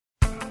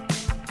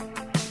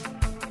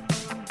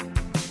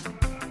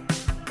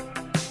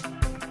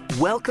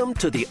Welcome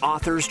to The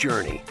Author's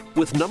Journey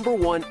with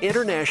 #1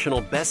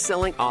 international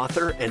best-selling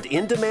author and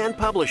in-demand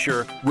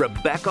publisher,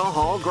 Rebecca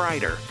Hall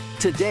Gruyter.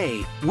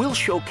 Today, we'll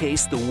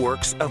showcase the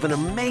works of an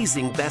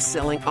amazing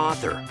best-selling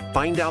author,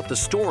 find out the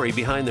story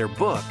behind their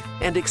book,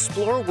 and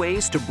explore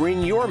ways to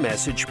bring your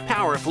message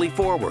powerfully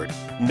forward.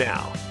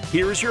 Now,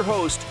 here's your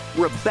host,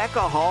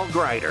 Rebecca Hall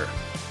Gruyter.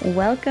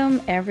 Welcome,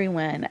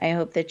 everyone. I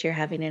hope that you're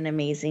having an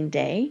amazing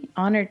day.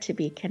 Honored to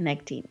be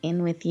connecting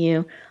in with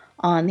you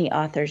on The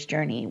Author's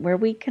Journey, where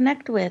we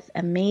connect with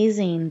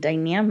amazing,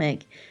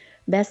 dynamic,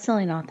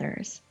 best-selling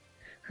authors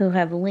who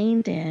have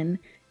leaned in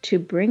to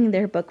bring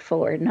their book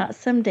forward, not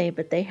someday,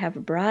 but they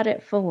have brought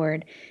it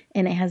forward,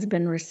 and it has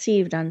been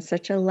received on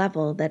such a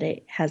level that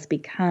it has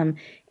become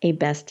a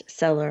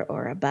bestseller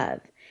or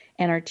above.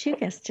 And our two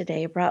guests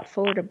today brought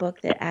forward a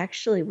book that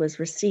actually was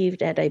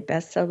received at a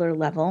bestseller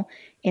level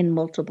in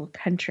multiple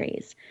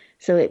countries.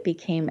 So it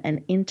became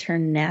an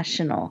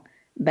international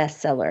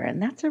bestseller.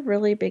 And that's a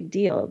really big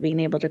deal, being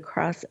able to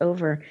cross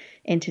over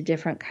into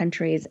different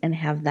countries and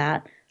have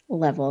that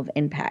level of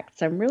impact.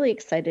 So I'm really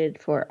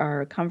excited for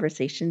our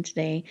conversation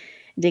today,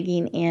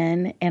 digging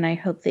in, and I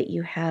hope that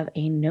you have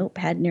a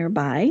notepad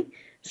nearby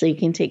so you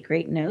can take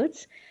great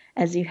notes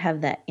as you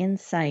have that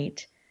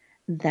insight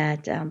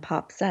that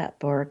pops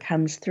up or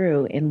comes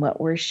through in what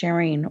we're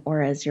sharing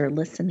or as you're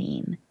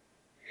listening,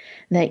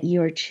 that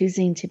you are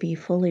choosing to be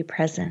fully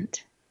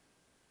present,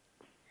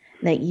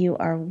 that you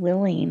are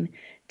willing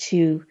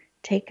to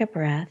take a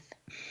breath,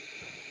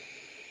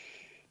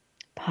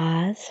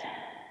 pause,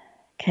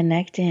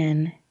 connect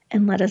in,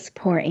 and let us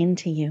pour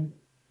into you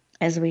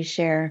as we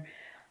share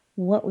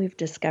what we've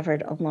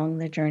discovered along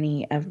the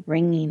journey of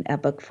bringing a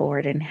book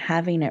forward and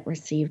having it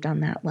received on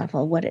that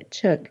level, what it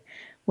took,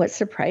 what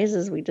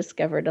surprises we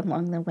discovered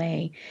along the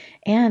way,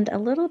 and a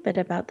little bit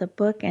about the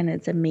book and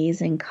its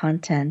amazing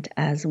content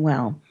as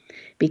well,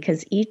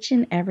 because each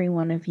and every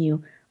one of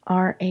you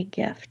are a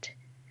gift.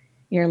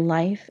 Your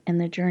life and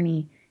the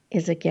journey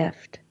is a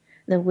gift.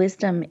 The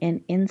wisdom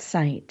and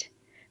insight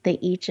that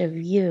each of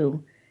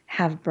you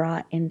have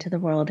brought into the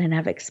world and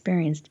have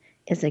experienced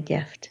is a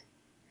gift.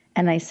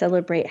 And I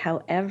celebrate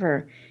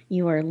however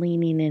you are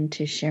leaning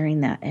into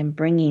sharing that and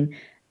bringing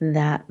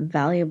that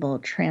valuable,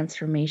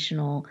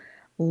 transformational,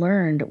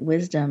 learned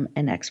wisdom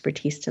and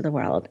expertise to the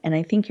world. And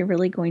I think you're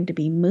really going to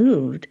be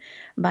moved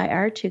by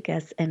our two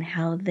guests and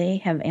how they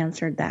have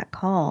answered that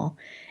call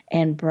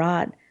and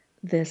brought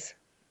this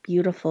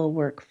beautiful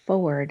work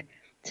forward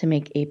to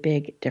make a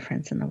big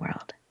difference in the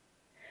world.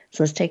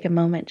 So let's take a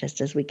moment just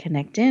as we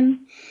connect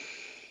in.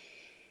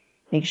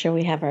 Make sure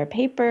we have our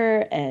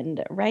paper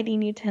and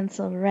writing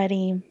utensil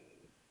ready,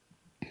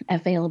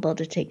 available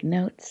to take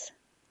notes.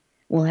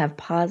 We'll have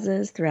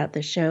pauses throughout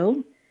the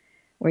show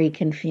where you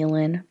can feel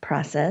in,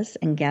 process,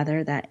 and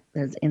gather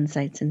those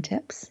insights and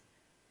tips,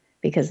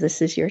 because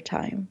this is your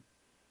time.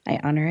 I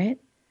honor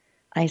it,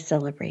 I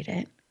celebrate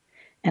it,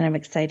 and I'm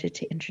excited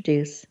to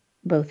introduce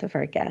both of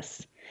our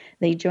guests.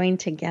 They joined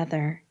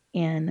together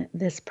in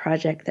this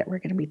project that we're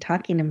going to be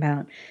talking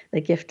about,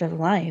 The Gift of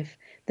Life,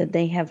 that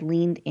they have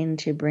leaned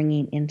into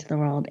bringing into the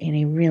world in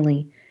a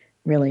really,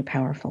 really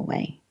powerful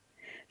way.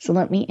 So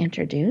let me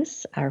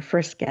introduce our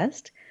first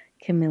guest.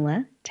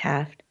 Camilla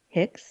Taft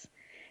Hicks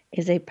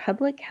is a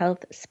public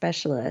health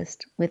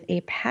specialist with a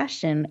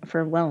passion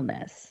for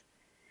wellness.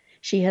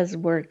 She has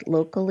worked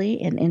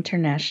locally and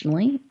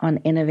internationally on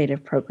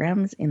innovative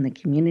programs in the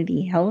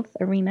community health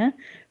arena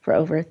for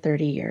over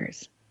 30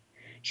 years.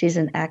 She's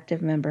an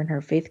active member in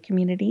her faith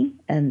community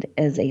and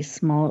as a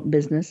small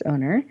business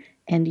owner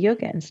and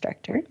yoga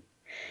instructor.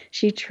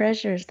 She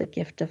treasures the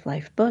Gift of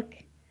Life book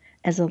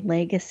as a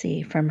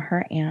legacy from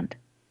her aunt,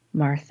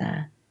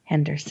 Martha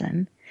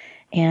Henderson,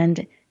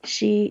 and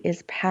she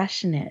is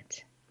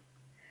passionate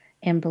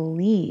and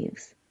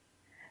believes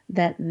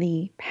that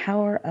the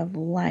power of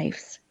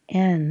life's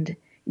end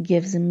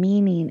gives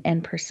meaning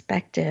and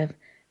perspective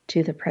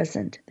to the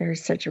present. There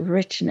is such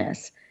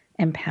richness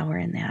and power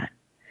in that.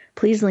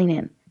 Please lean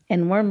in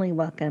and warmly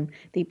welcome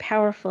the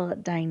powerful,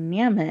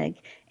 dynamic,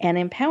 and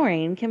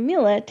empowering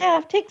Camilla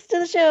Taft Hicks to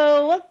the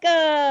show.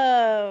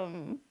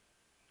 Welcome.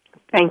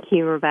 Thank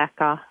you,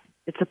 Rebecca.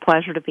 It's a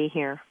pleasure to be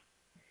here.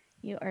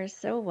 You are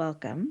so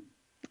welcome.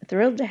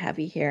 Thrilled to have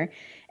you here.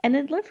 And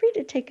I'd love for you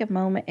to take a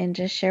moment and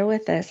just share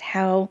with us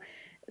how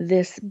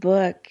this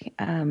book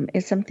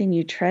is something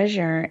you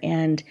treasure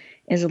and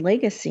is a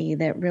legacy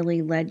that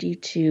really led you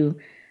to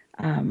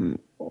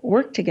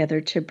work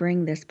together to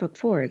bring this book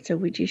forward. So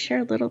would you share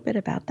a little bit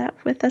about that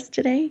with us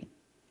today?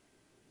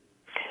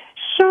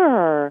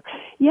 Sure.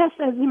 Yes,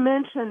 as you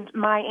mentioned,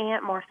 my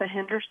aunt, Martha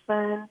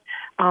Henderson,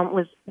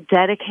 was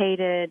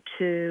dedicated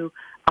to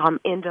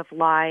end of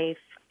life,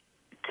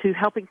 to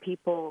helping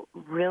people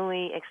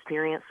really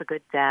experience a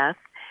good death.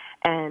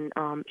 And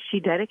she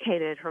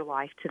dedicated her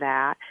life to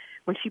that.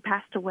 When she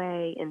passed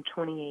away in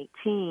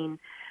 2018,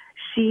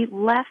 she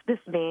left this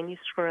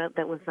manuscript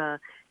that was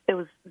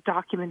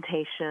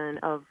documentation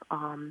of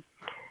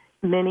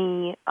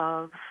many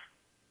of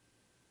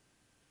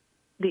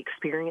the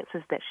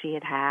experiences that she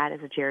had had as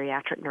a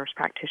geriatric nurse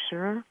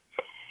practitioner.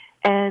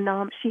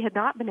 And she had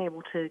not been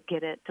able to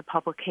get it to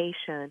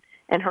publication,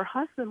 and her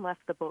husband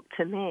left the book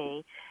to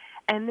me.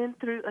 And then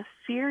through a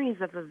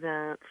series of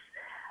events,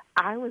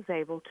 I was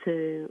able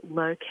to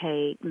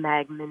locate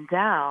Meg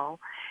Mendel,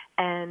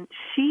 and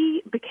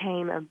she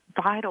became a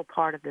vital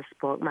part of this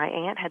book. My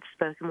aunt had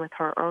spoken with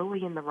her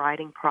early in the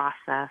writing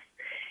process,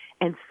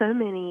 and so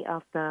many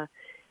of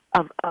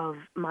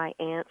my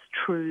aunt's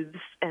truths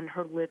and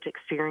her lived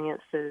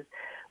experiences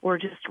were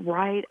just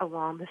right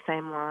along the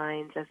same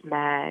lines as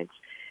Meg's.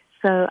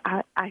 So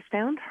I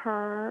found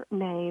her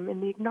name in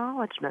the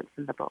acknowledgments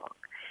in the book,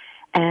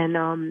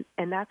 and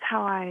that's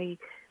how I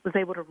was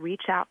able to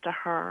reach out to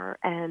her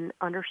and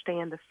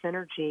understand the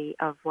synergy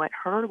of what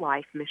her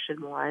life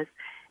mission was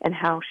and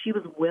how she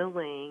was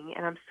willing,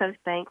 and I'm so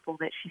thankful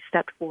that she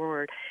stepped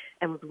forward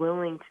and was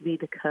willing to be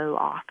the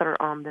co-author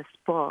on this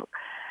book.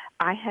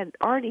 I had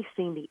already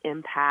seen the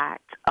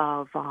impact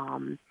of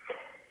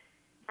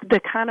the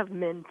kind of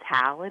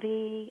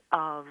mentality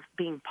of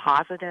being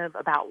positive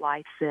about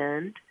life's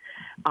end.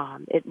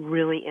 It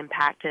really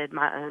impacted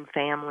my own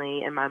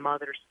family and my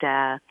mother's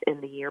death in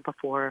the year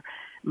before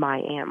my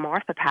Aunt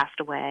Martha passed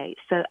away.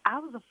 So I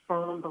was a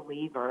firm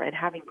believer, and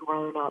having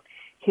grown up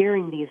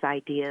hearing these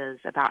ideas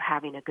about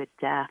having a good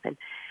death and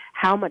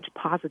how much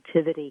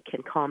positivity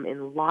can come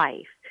in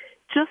life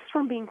just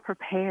from being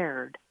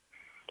prepared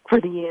for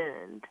the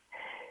end.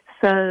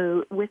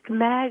 So with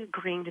Meg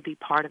agreeing to be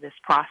part of this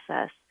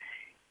process,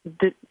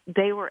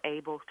 they were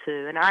able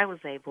to, and I was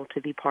able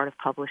to be part of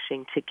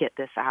publishing to get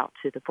this out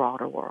to the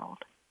broader world.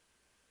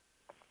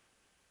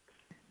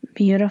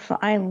 Beautiful.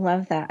 I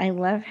love that. I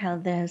love how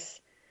this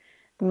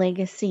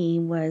legacy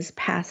was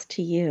passed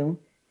to you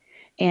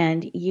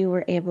and you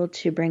were able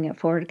to bring it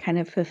forward, kind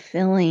of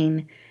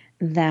fulfilling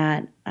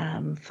that,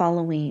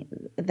 following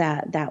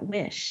that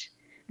wish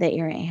that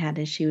your aunt had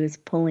as she was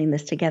pulling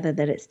this together,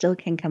 that it still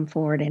can come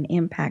forward and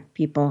impact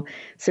people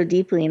so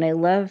deeply. And I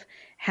love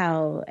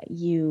how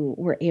you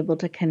were able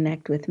to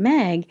connect with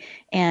Meg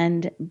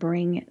and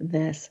bring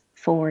this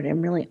forward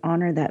and really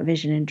honor that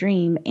vision and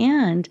dream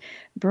and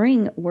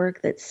bring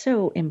work that's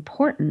so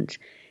important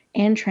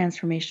and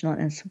transformational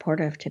and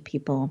supportive to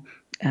people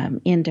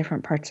in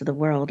different parts of the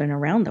world and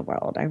around the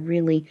world. I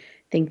really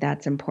think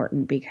that's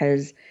important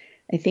because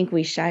I think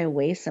we shy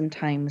away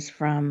sometimes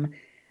from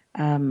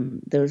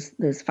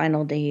those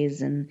final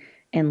days and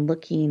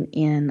looking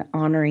in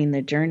honoring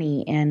the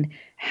journey and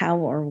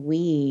how are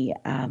we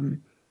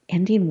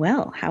ending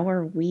well? How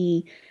are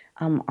we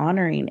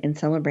honoring and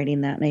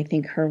celebrating that? And I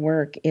think her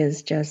work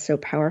is just so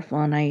powerful,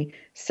 and I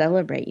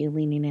celebrate you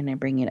leaning in and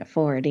bringing it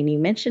forward. And you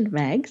mentioned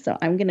Meg, so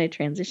I'm going to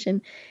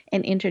transition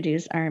and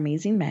introduce our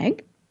amazing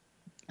Meg.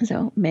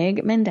 So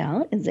Meg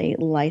Mendel is a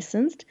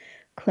licensed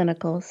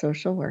clinical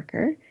social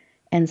worker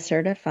and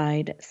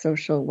certified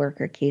social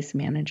worker case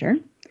manager,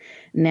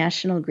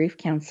 national grief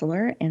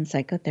counselor and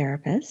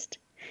psychotherapist,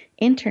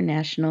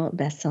 international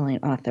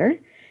best-selling author,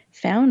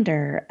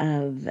 founder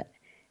of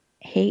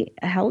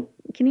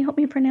can you help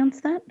me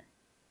pronounce that?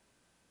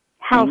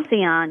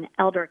 Halcyon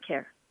Elder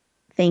Care.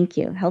 Thank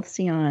you.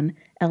 Halcyon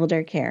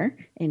Elder Care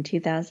in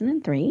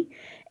 2003,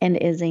 and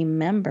is a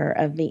member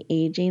of the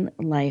Aging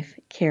Life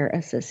Care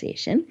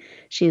Association.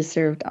 She has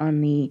served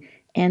on the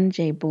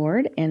NJ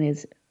board and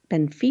has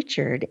been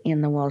featured in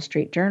the Wall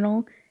Street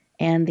Journal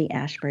and the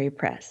Ashbury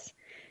Press.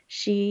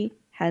 She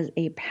has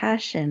a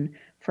passion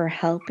for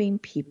helping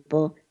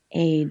people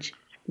age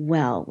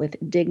well with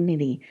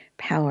dignity,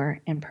 power,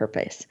 and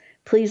purpose.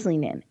 Please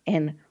lean in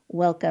and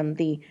welcome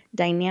the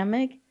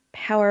dynamic,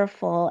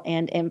 powerful,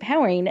 and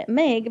empowering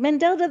Meg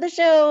Mendel to the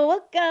show.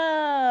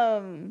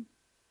 Welcome.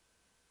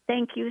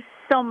 Thank you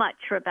so much,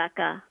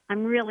 Rebecca.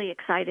 I'm really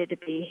excited to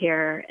be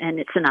here, and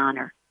it's an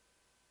honor.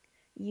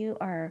 You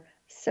are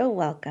so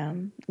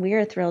welcome. We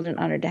are thrilled and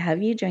honored to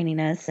have you joining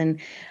us,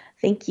 and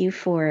thank you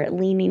for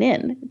leaning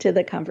in to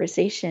the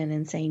conversation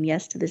and saying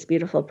yes to this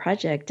beautiful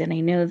project. And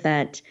I know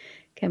that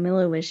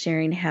Camilla was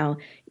sharing how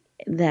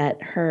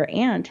that her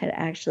aunt had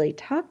actually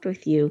talked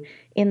with you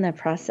in the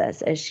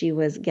process as she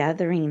was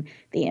gathering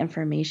the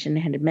information,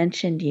 had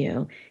mentioned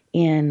you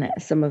in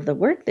some of the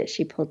work that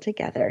she pulled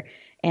together.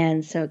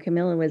 And so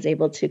Camilla was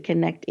able to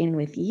connect in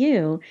with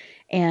you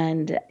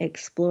and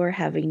explore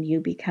having you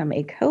become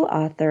a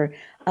co-author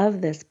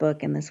of this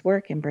book and this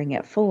work and bring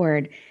it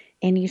forward.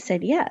 And you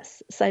said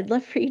yes. So I'd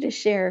love for you to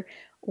share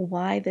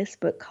why this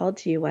book called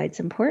to you, why it's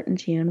important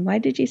to you, and why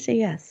did you say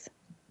yes?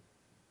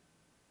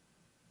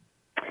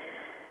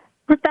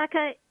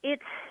 Rebecca,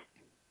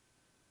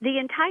 the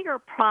entire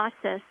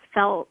process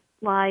felt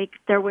like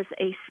there was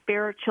a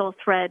spiritual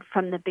thread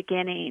from the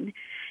beginning.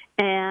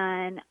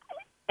 And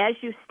as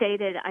you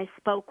stated, I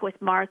spoke with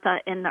Martha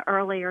in the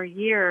earlier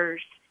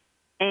years.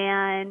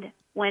 And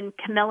when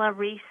Camilla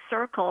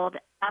recircled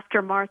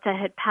after Martha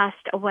had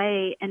passed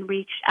away and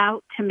reached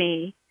out to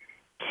me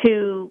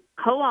to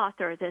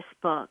co-author this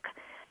book,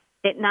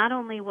 it not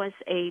only was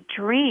a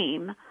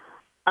dream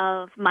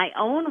of my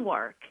own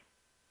work,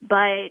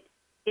 but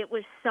it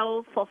was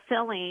so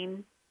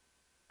fulfilling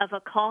of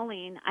a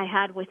calling I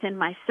had within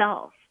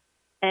myself.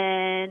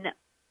 And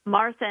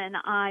Martha and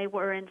I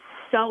were in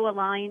so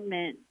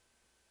alignment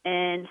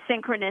and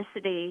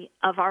synchronicity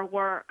of our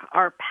work,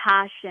 our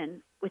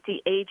passion with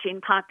the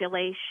aging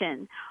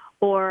population,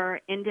 or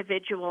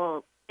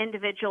individuals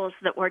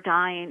that were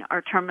dying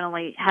or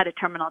had a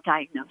terminal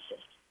diagnosis.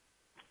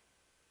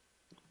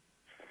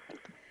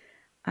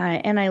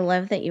 And I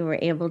love that you were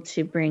able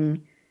to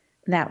bring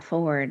that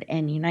forward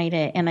and unite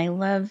it. And I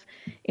love,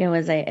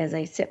 as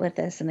I sit with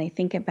this and I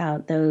think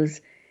about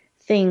those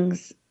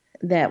things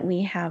that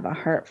we have a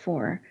heart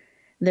for,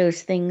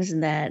 those things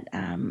that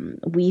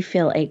we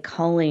feel a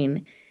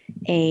calling,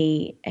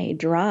 a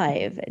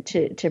drive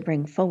to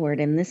bring forward.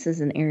 And this is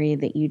an area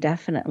that you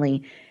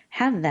definitely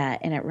have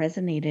that, and it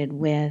resonated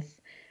with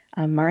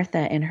Martha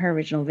and her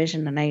original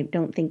vision. And I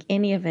don't think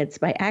any of it's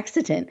by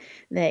accident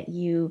that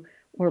you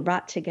were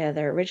brought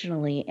together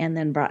originally and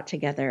then brought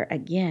together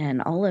again,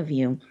 all of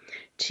you,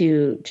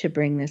 to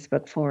bring this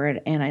book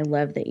forward. And I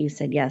love that you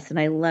said yes. And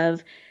I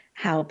love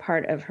how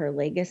part of her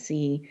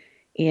legacy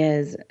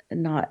is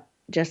not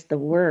just the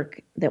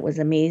work that was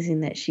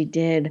amazing that she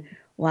did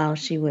while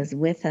she was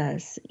with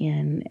us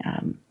in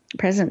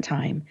present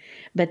time,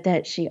 but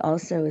that she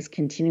also is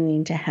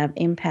continuing to have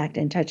impact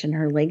and touch in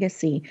her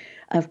legacy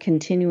of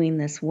continuing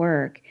this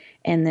work,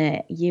 and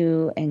that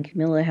you and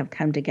Camilla have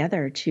come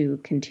together to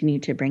continue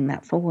to bring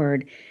that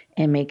forward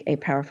and make a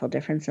powerful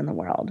difference in the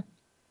world.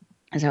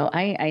 So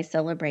I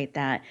celebrate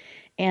that,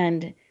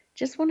 and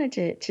just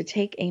wanted to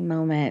take a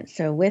moment.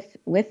 So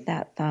with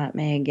that thought,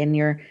 Meg, and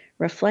you're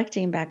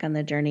reflecting back on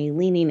the journey,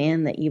 leaning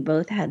in that you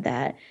both had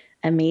that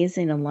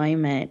amazing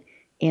alignment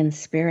in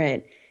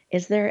spirit.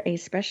 Is there a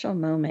special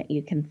moment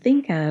you can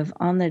think of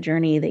on the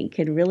journey that you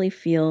could really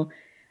feel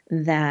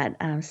that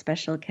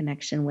special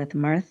connection with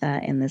Martha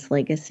and this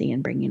legacy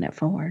and bringing it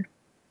forward?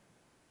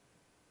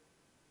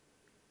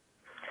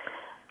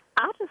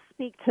 I'll just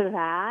speak to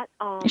that.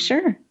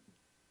 Sure.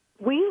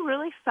 We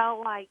really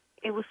felt like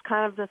it was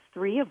kind of the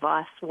three of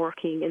us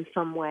working in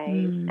some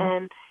ways,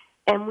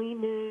 and we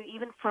knew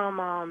even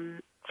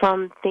from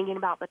thinking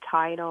about the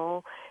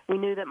title, we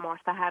knew that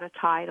Martha had a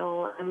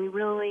title, and we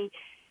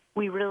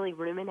really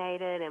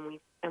ruminated, and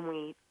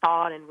we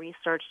thought and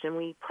researched, and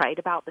we prayed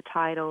about the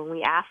title, and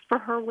we asked for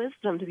her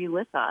wisdom to be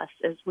with us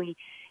as we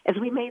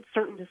made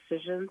certain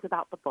decisions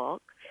about the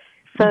book.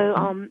 So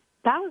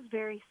that was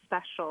very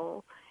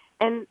special,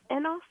 and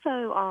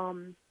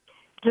also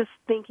just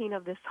thinking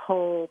of this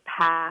whole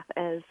path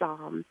as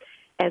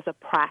a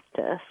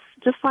practice,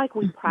 just like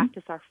we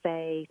practice our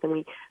faith and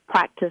we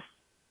practice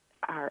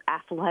our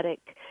athletic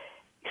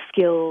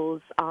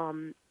skills.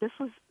 This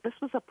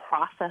was a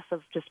process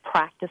of just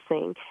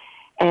practicing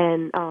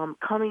and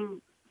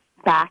coming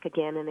back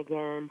again and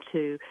again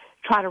to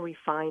try to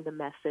refine the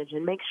message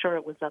and make sure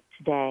it was up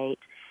to date,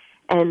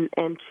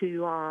 and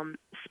to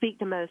speak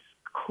the most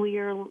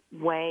clear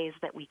ways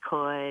that we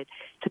could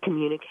to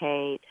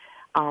communicate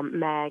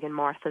Meg and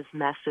Martha's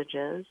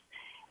messages.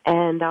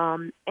 And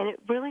it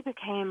really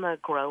became a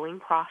growing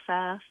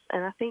process,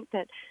 and I think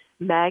that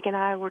Meg and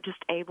I were just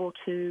able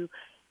to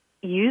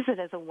use it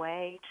as a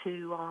way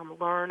to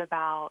learn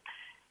about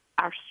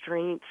our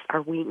strengths,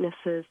 our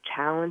weaknesses,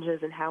 challenges,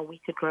 and how we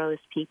could grow as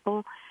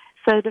people.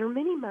 So there are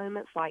many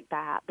moments like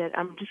that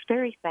I'm just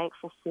very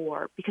thankful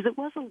for, because it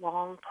was a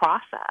long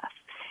process,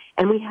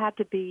 and we had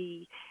to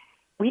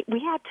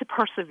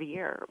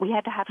persevere. We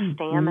had to have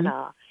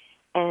stamina.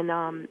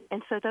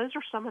 And so those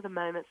are some of the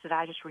moments that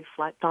I just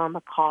reflect on,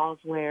 the calls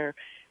where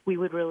we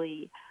would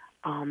really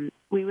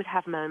we would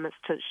have moments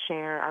to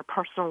share our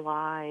personal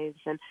lives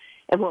and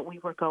what we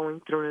were going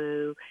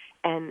through,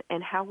 and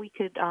how we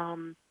could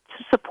to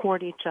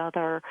support each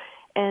other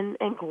and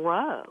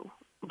grow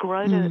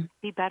to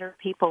be better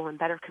people and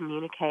better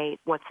communicate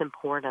what's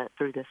important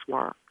through this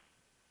work.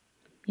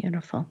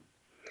 Beautiful.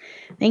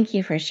 Thank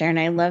you for sharing.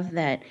 I love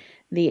that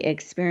the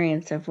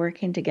experience of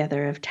working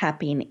together, of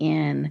tapping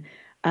in,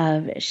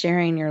 of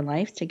sharing your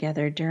life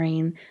together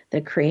during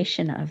the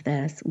creation of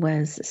this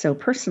was so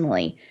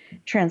personally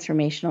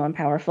transformational and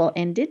powerful,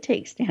 and did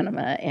take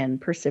stamina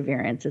and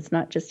perseverance. It's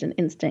not just an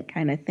instant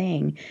kind of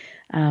thing.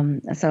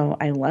 So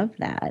I love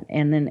that.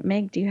 And then,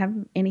 Meg, do you have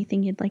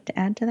anything you'd like to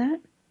add to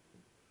that?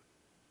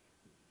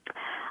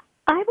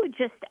 I would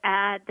just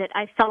add that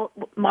I felt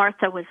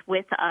Martha was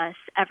with us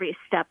every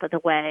step of the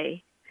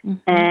way,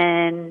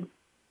 and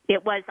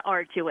it was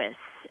arduous,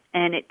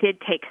 and it did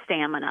take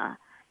stamina.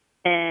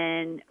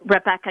 And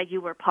Rebecca,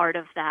 you were part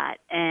of that.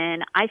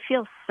 And I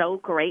feel so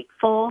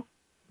grateful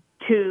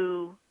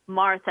to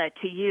Martha,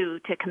 to you,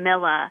 to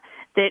Camilla,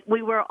 that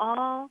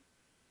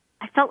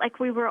I felt like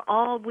we were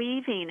all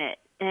weaving it.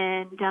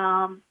 And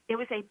it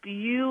was a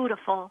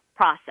beautiful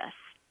process.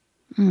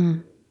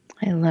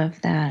 I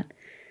love that.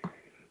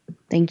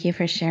 Thank you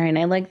for sharing.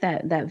 I like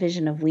that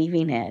vision of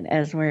weaving it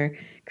as we're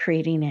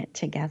creating it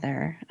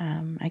together.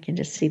 I can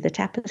just see the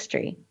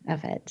tapestry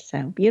of it.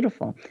 So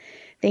beautiful.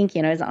 Thank you.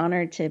 And I was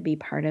honored to be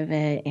part of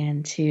it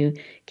and to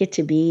get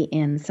to be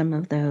in some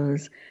of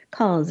those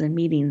calls and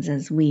meetings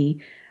as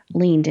we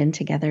leaned in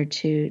together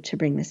to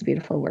bring this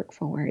beautiful work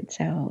forward.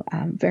 So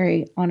I'm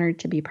very honored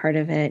to be part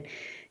of it.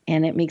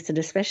 And it makes it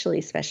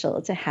especially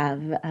special to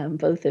have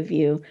both of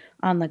you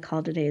on the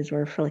call today as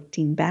we're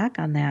reflecting back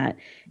on that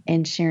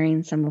and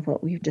sharing some of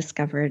what we've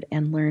discovered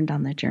and learned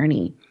on the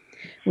journey.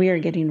 We are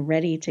getting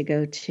ready to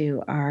go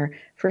to our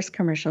first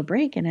commercial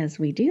break. And as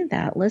we do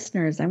that,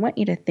 listeners, I want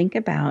you to think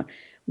about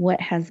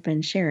what has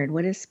been shared,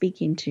 what is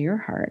speaking to your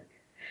heart.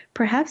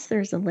 Perhaps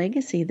there's a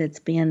legacy that's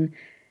been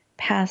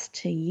passed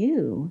to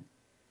you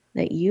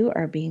that you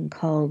are being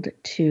called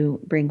to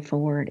bring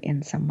forward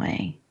in some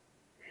way.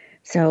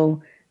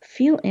 So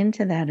feel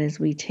into that as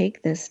we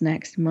take this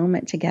next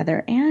moment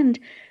together. And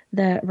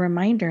the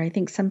reminder, I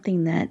think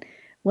something that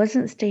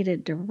wasn't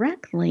stated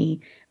directly,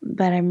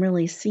 but I'm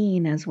really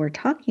seeing as we're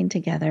talking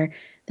together,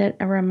 that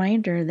a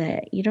reminder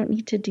that you don't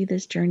need to do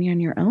this journey on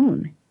your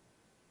own.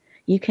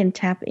 You can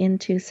tap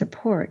into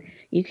support.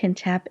 You can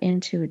tap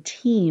into a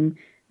team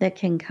that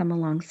can come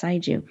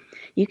alongside you.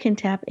 You can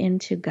tap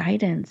into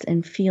guidance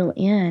and feel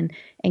in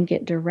and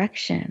get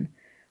direction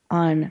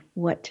on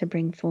what to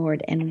bring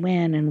forward and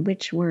when and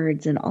which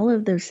words and all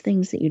of those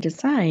things that you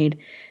decide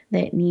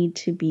that need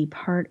to be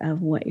part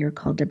of what you're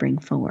called to bring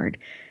forward.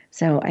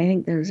 So I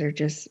think those are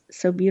just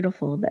so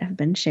beautiful that have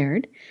been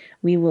shared.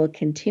 We will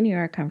continue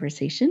our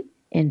conversation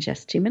in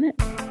just 2 minutes.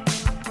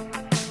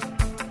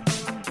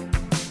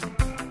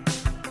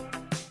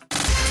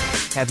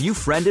 Have you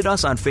friended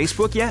us on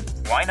Facebook yet?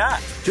 Why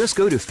not? Just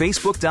go to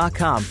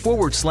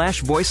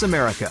facebook.com/Voice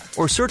America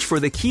or search for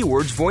the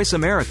keywords Voice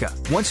America.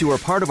 Once you are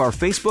part of our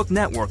Facebook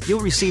network,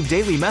 you'll receive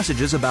daily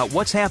messages about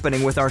what's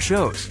happening with our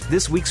shows,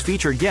 this week's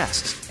featured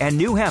guests, and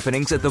new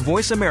happenings at the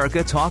Voice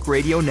America Talk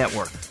Radio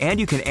Network. And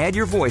you can add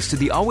your voice to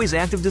the always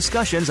active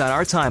discussions on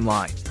our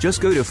timeline. Just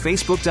go to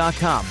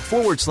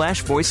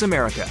facebook.com/Voice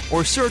America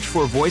or search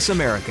for Voice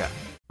America.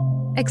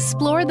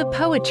 Explore the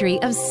poetry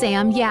of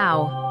Sam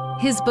Yao.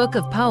 His book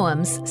of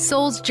poems,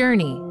 Soul's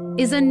Journey,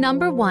 is a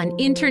 #1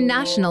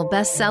 international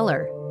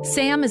bestseller.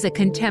 Sam is a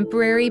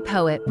contemporary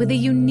poet with a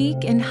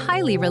unique and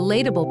highly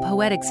relatable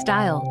poetic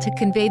style to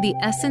convey the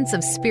essence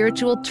of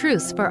spiritual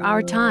truths for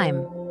our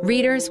time.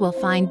 Readers will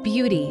find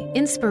beauty,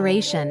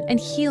 inspiration, and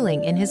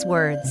healing in his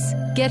words.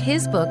 Get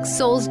his book,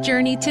 Soul's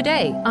Journey,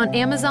 today on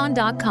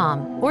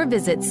Amazon.com or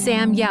visit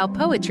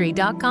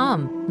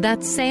samyaopoetry.com.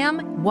 That's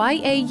Sam,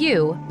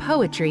 Y-A-U,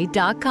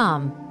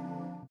 poetry.com.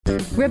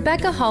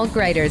 Rebecca Hall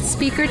Greider's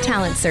Speaker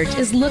Talent Search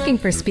is looking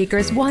for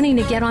speakers wanting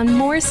to get on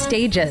more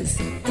stages.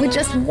 With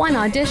just one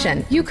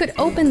audition, you could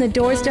open the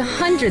doors to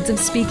hundreds of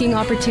speaking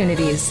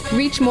opportunities,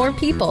 reach more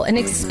people, and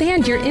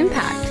expand your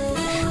impact.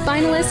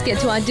 Finalists get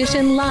to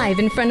audition live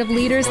in front of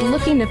leaders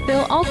looking to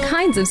fill all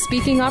kinds of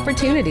speaking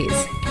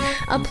opportunities.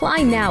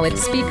 Apply now at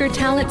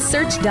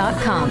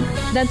SpeakerTalentSearch.com.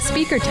 That's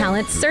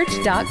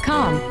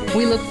SpeakerTalentSearch.com.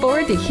 We look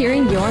forward to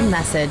hearing your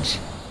message.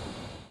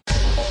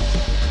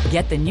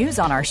 Get the news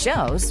on our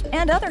shows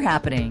and other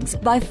happenings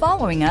by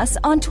following us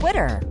on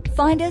Twitter.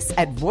 Find us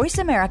at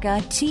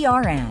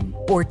VoiceAmericaTRN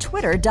or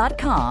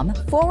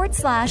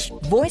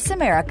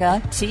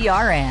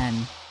Twitter.com/VoiceAmericaTRN.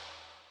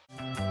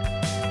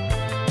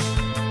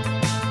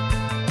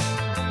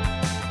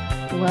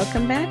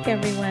 Welcome back,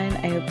 everyone.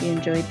 I hope you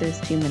enjoyed those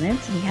 2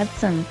 minutes. We had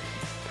some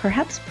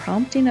perhaps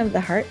prompting of the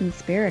heart and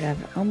spirit of,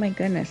 oh my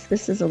goodness,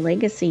 this is a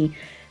legacy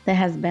that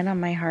has been on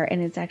my heart and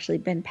it's actually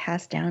been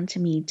passed down to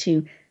me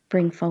to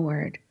bring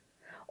forward.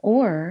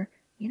 Or,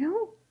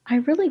 I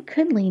really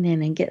could lean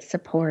in and get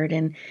support.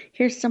 And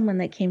here's someone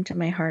that came to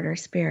my heart or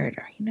spirit.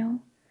 Or,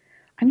 I'm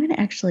going to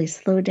actually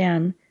slow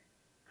down,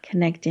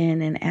 connect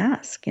in, and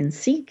ask and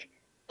seek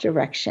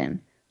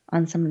direction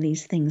on some of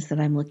these things that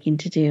I'm looking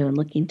to do and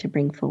looking to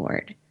bring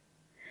forward.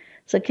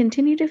 So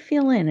continue to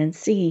feel in and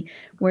see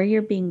where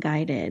you're being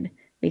guided,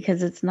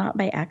 because it's not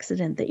by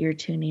accident that you're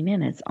tuning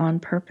in. It's on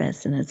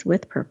purpose and it's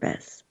with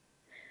purpose.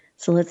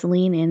 So let's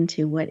lean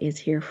into what is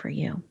here for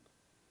you.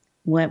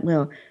 What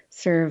will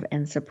serve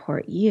and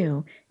support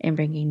you in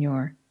bringing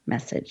your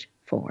message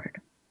forward.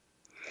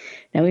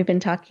 Now, we've been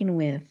talking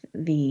with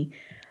the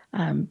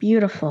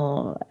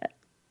beautiful,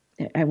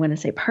 I want to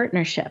say,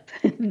 partnership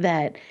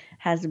that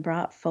has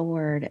brought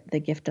forward The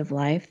Gift of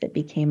Life that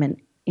became an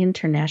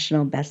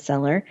international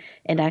bestseller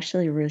and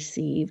actually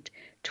received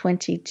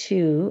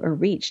 22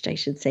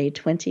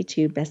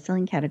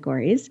 best-selling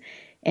categories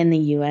in the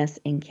U.S.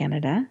 and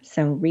Canada.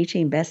 So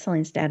reaching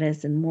best-selling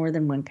status in more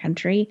than one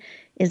country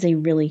is a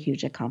really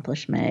huge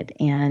accomplishment.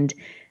 And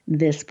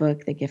this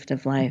book, The Gift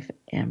of Life,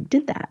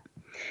 did that.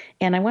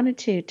 And I wanted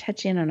to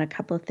touch in on a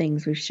couple of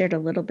things. We've shared a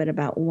little bit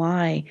about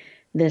why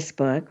this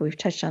book. We've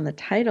touched on the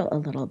title a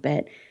little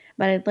bit.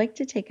 But I'd like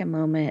to take a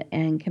moment,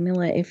 and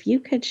Camilla, if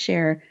you could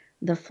share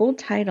the full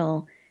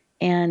title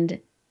and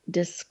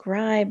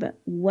describe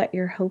what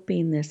you're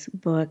hoping this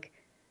book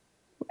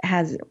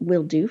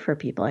will do for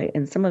people,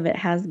 and some of it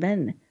has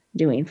been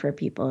doing for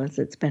people as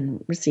it's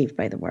been received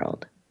by the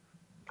world.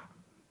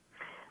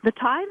 The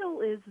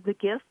title is The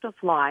Gift of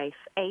Life,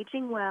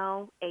 Aging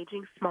Well,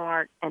 Aging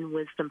Smart, and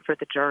Wisdom for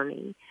the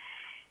Journey.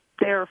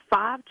 There are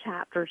 5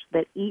 chapters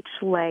that each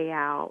lay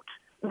out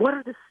what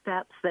are the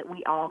steps that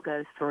we all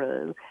go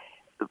through.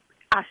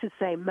 I should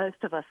say most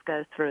of us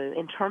go through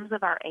in terms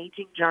of our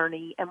aging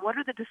journey and what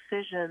are the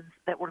decisions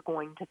that we're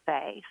going to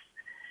face.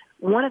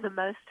 One of the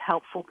most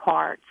helpful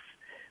parts,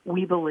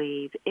 we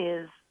believe,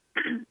 is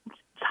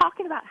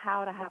talking about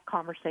how to have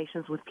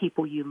conversations with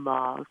people you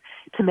love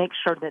to make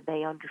sure that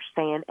they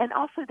understand and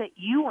also that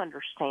you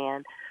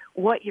understand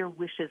what your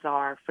wishes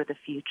are for the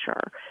future.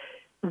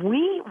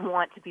 We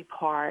want to be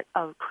part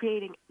of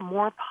creating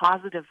more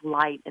positive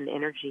light and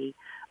energy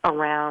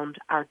around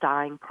our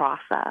dying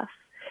process.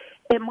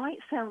 It might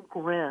sound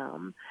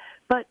grim,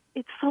 but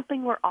it's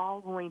something we're all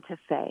going to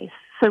face.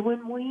 So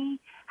when we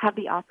have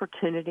the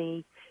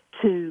opportunity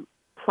to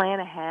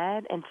plan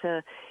ahead and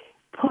to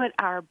put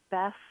our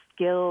best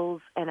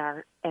skills and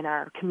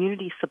our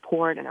community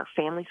support and our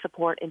family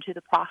support into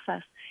the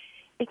process,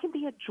 it can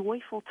be a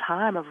joyful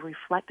time of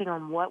reflecting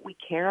on what we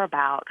care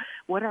about,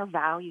 what our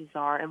values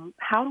are, and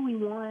how do we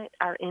want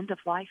our end of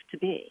life to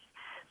be.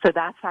 So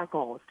that's our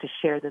goal, is to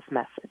share this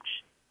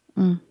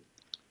message.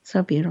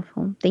 So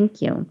beautiful.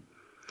 Thank you.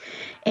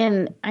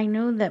 And I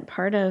know that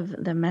part of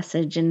the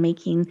message in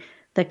making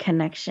the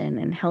connection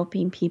and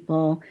helping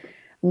people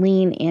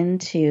lean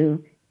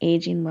into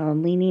aging well,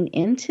 leaning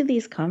into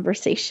these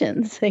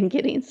conversations and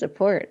getting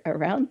support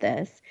around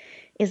this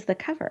is the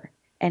cover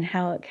and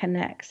how it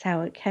connects, how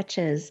it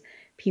catches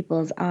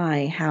people's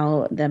eye,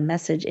 how the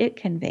message it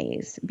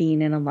conveys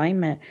being in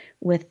alignment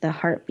with the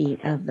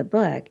heartbeat of the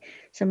book.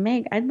 So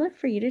Meg, I'd love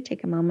for you to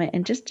take a moment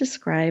and just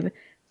describe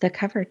the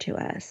cover to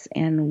us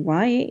and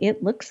why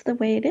it looks the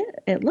way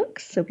it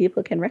looks so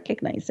people can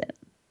recognize it.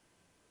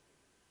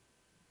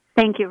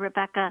 Thank you,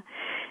 Rebecca.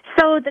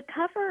 So the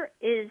cover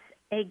is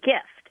a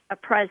gift, a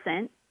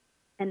present,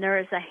 and there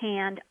is a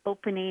hand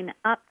opening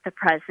up the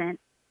present.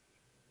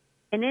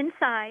 And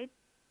inside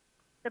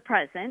the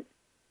present,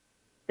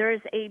 there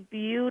is a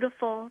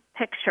beautiful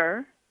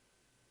picture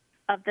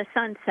of the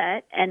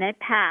sunset and a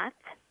path,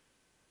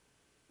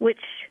 which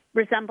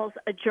resembles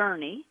a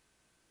journey.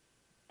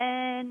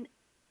 And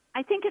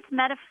I think it's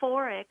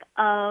metaphoric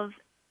of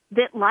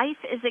that life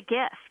is a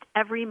gift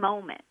every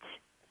moment,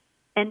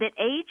 and that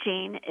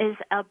aging is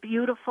a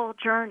beautiful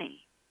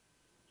journey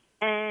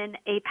and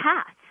a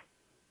path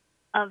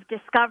of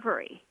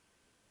discovery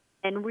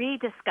and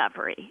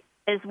rediscovery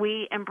as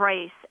we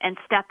embrace and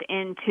step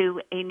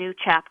into a new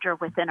chapter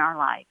within our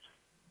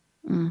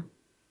lives.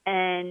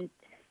 And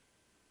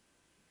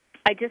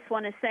I just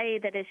want to say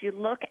that as you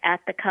look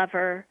at the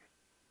cover,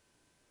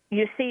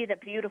 you see the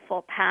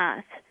beautiful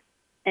path.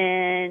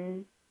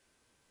 And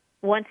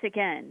once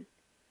again,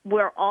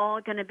 we're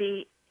all going to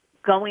be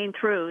going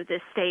through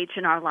this stage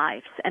in our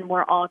lives, and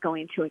we're all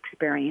going to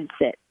experience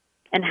it.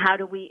 And how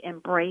do we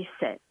embrace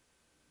it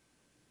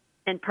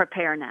and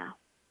prepare now?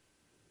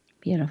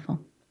 Beautiful.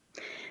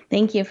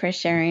 Thank you for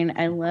sharing.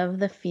 I love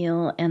the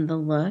feel and the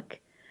look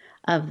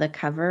of the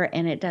cover,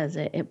 and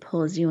it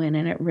pulls you in,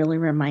 and it really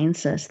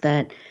reminds us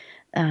that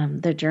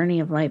the journey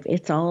of life,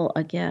 it's all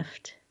a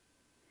gift.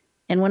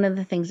 And one of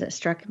the things that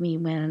struck me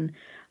when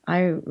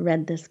I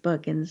read this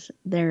book is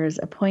there's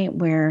a point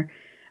where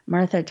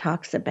Martha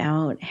talks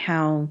about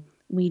how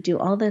we do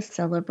all this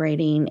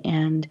celebrating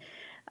and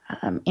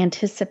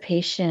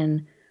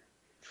anticipation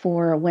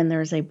for when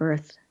there's a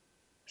birth,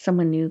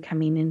 someone new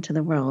coming into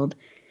the world,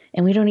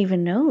 and we don't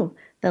even know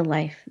the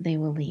life they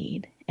will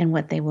lead and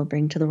what they will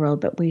bring to the world,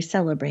 but we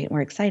celebrate and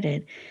we're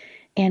excited.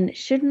 And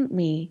shouldn't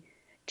we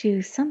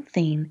do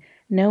something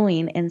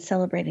knowing and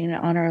celebrating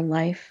on our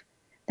life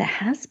that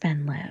has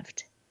been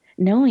lived?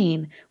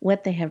 Knowing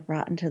what they have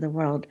brought into the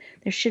world,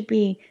 there should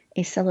be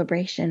a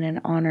celebration and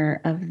honor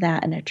of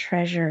that and a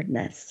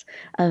treasuredness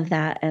of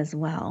that as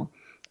well.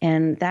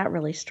 And that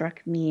really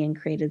struck me and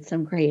created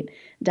some great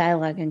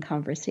dialogue and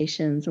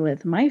conversations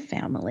with my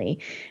family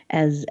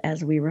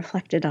as we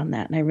reflected on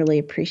that. And I really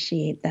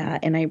appreciate that.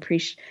 And I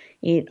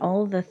appreciate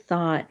all the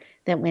thought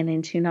that went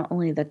into not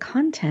only the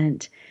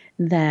content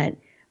that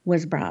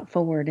was brought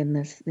forward in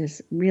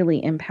this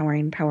really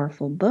empowering,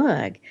 powerful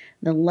book,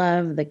 the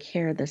love, the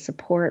care, the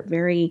support,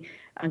 very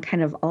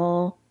kind of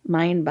all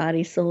mind,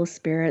 body, soul,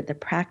 spirit, the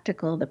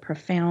practical, the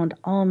profound,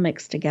 all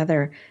mixed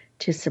together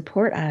to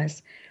support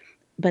us.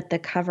 But the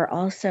cover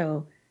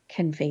also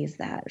conveys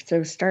that.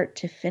 So start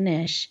to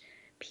finish,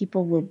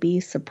 people will be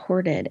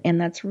supported.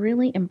 And that's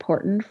really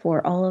important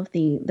for all of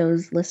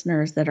those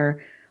listeners that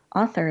are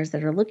authors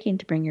that are looking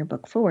to bring your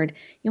book forward.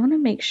 You want to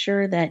make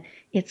sure that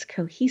it's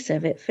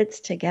cohesive, it fits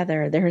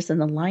together, there's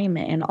an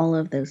alignment in all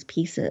of those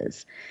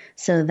pieces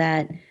so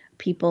that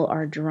people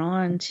are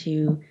drawn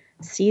to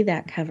see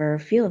that cover,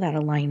 feel that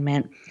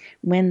alignment.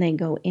 When they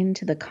go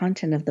into the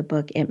content of the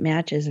book, it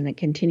matches and it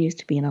continues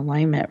to be in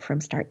alignment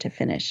from start to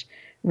finish.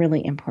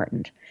 Really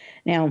important.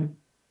 Now,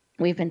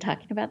 we've been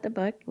talking about the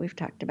book. We've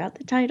talked about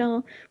the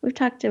title. We've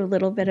talked a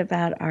little bit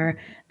about our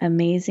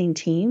amazing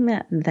team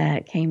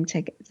that came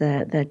to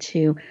the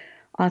two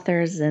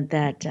authors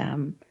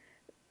that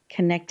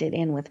connected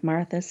in with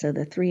Martha. So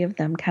the three of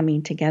them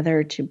coming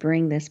together to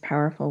bring this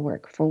powerful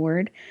work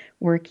forward,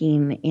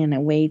 working in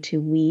a way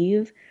to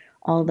weave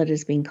all that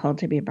is being called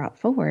to be brought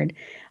forward.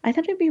 I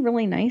thought it'd be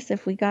really nice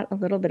if we got a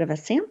little bit of a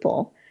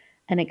sample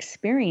an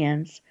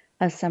experience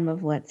of some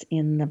of what's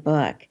in the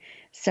book.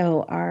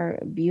 So our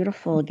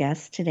beautiful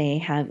guests today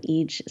have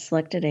each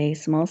selected a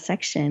small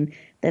section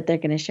that they're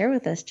going to share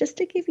with us just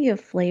to give you a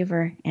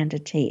flavor and a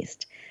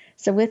taste.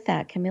 So with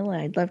that, Camilla,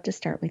 I'd love to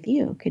start with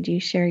you. Could you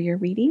share your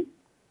reading?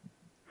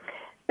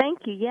 Thank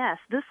you. Yes,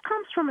 this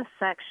comes from a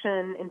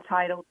section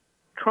entitled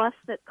Trust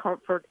That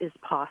Comfort is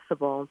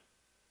Possible.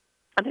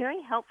 A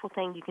very helpful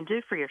thing you can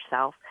do for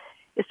yourself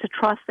is to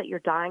trust that your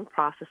dying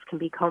process can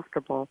be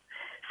comfortable.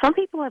 Some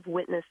people have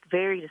witnessed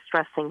very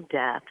distressing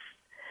deaths.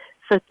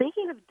 So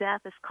thinking of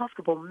death as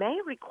comfortable may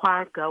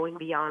require going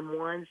beyond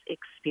one's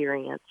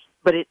experience,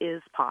 but it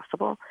is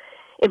possible.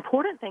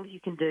 Important things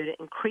you can do to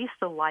increase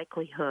the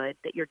likelihood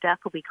that your death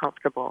will be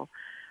comfortable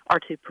are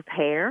to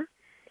prepare,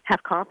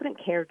 have competent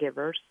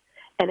caregivers,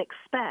 and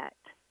expect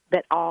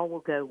that all will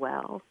go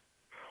well.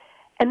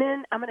 And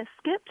then I'm going to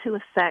skip to a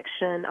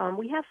section.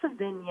 We have some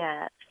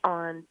vignettes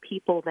on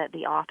people that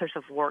the authors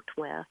have worked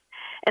with.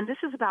 And this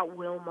is about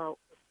Wilma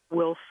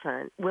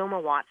Watson,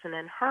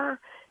 and her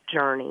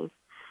journey.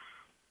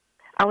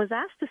 I was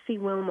asked to see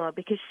Wilma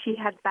because she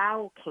had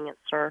bowel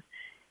cancer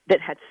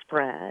that had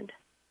spread.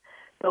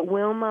 But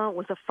Wilma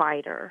was a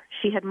fighter.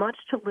 She had much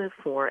to live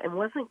for and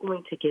wasn't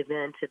going to give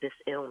in to this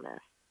illness,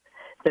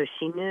 though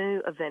she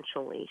knew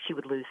eventually she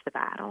would lose the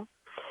battle.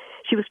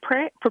 She was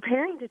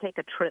preparing to take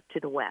a trip to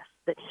the West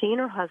that she and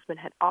her husband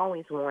had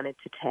always wanted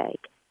to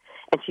take,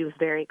 and she was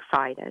very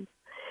excited.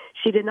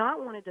 She did not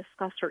want to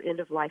discuss her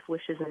end-of-life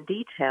wishes in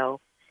detail,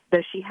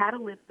 though she had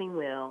a living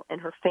will and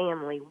her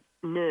family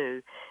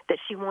knew that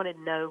she wanted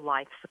no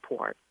life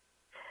support.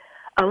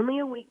 Only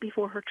a week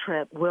before her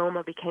trip,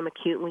 Wilma became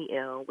acutely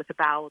ill with a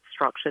bowel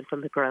obstruction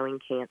from the growing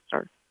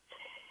cancer.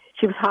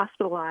 She was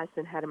hospitalized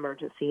and had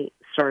emergency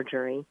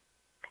surgery.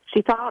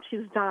 She thought she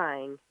was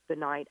dying the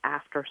night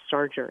after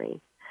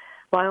surgery.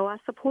 While I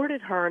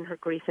supported her in her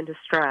grief and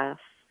distress,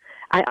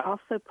 I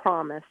also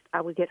promised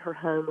I would get her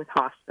home with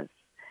hospice,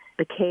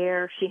 the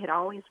care she had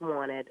always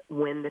wanted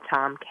when the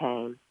time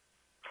came.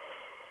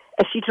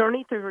 As she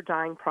journeyed through her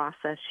dying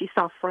process, she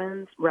saw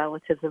friends,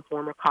 relatives, and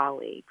former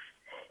colleagues.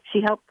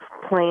 She helped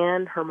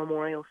plan her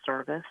memorial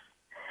service.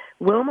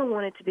 Wilma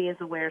wanted to be as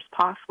aware as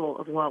possible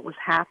of what was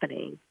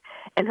happening,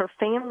 and her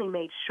family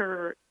made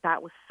sure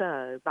that was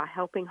so by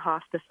helping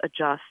hospice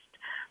adjust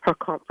her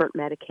comfort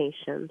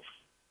medications.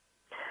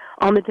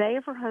 On the day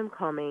of her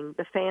homecoming,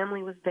 the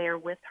family was there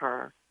with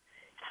her,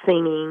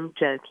 singing,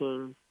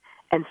 joking,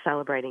 and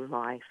celebrating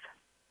life.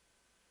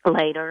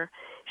 Later,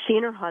 she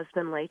and her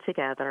husband lay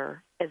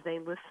together as they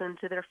listened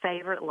to their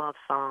favorite love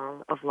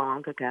song of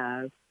long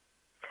ago.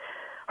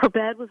 Her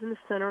bed was in the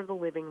center of the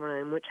living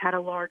room, which had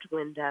a large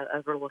window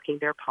overlooking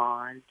their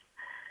pond,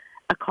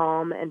 a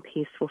calm and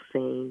peaceful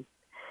scene.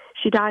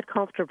 She died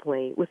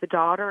comfortably with a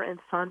daughter and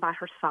son by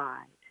her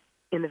side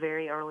in the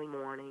very early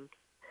morning.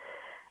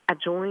 I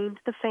joined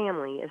the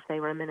family as they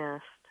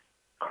reminisced,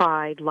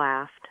 cried,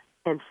 laughed,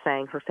 and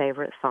sang her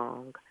favorite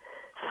song,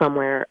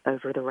 Somewhere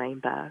Over the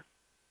Rainbow.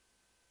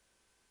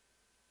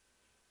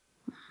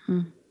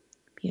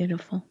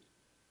 Beautiful.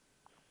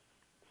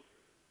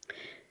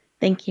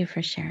 Thank you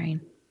for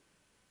sharing.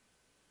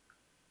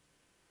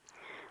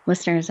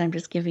 Listeners, I'm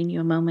just giving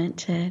you a moment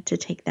to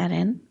take that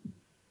in.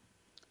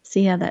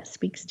 See how that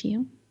speaks to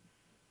you.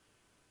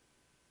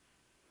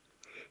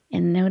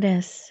 And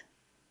notice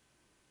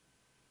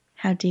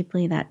how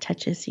deeply that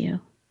touches you.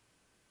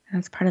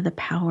 That's part of the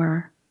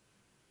power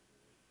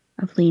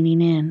of leaning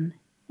in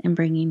and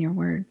bringing your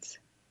words,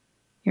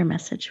 your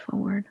message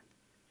forward.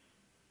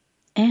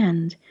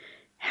 And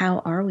how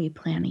are we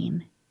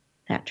planning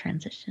that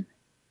transition?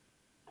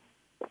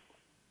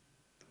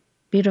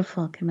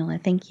 Beautiful, Camilla.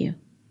 Thank you.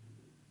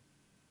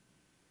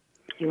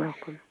 You're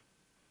welcome.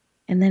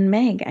 And then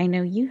Meg, I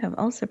know you have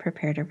also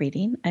prepared a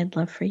reading. I'd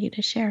love for you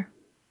to share.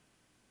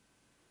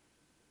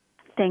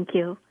 Thank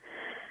you.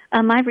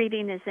 My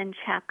reading is in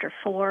Chapter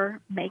 4,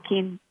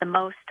 Making the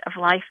Most of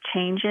Life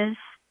Changes.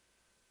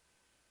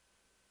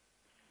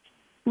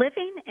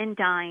 Living and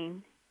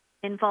dying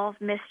involve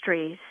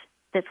mysteries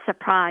that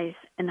surprise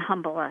and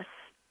humble us.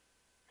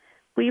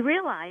 We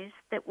realize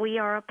that we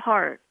are a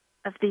part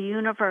of the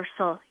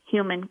universal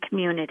human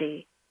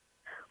community,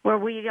 where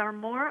we are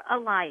more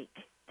alike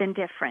than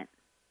different.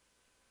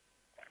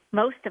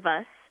 Most of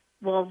us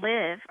will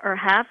live or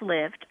have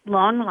lived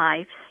long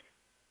lives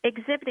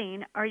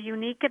exhibiting our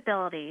unique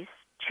abilities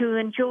to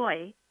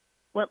enjoy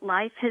what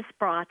life has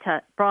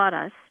brought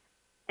us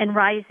and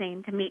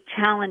rising to meet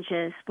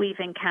challenges we've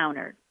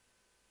encountered.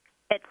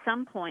 At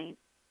some point,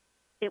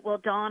 it will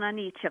dawn on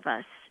each of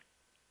us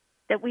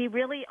that we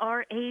really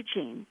are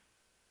aging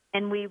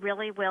and we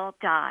really will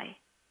die.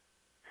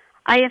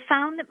 I have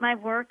found that my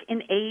work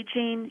in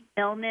aging,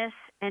 illness,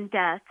 and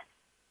death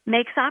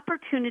makes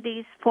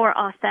opportunities for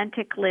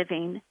authentic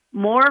living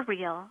more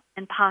real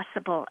and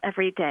possible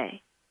every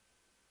day.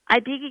 I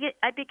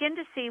begin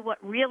to see what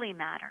really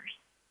matters.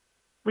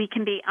 We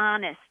can be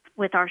honest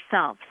with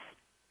ourselves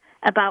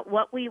about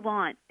what we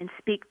want and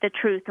speak the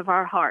truth of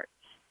our hearts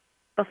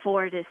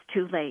before it is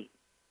too late.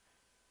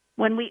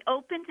 When we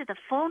open to the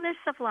fullness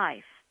of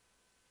life,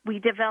 we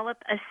develop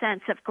a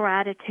sense of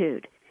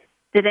gratitude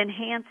that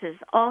enhances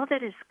all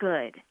that is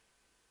good.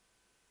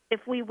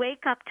 If we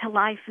wake up to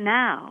life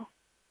now,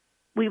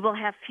 we will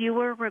have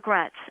fewer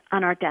regrets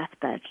on our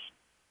deathbeds.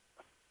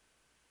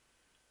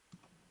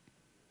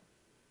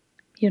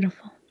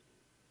 Beautiful.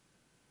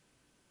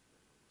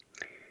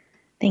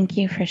 Thank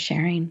you for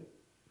sharing.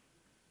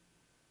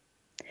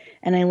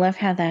 And I love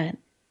how that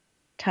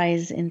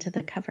ties into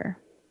the cover,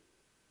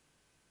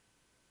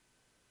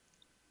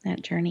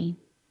 that journey.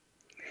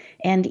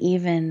 And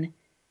even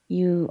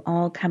you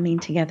all coming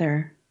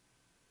together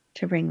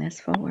to bring this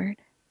forward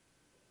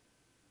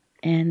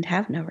and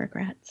have no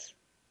regrets.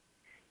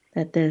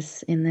 That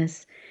in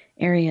this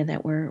area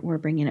that we're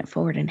bringing it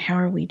forward. And how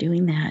are we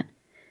doing that?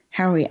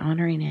 How are we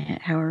honoring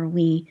it? How are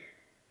we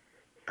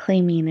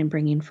claiming and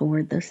bringing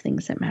forward those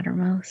things that matter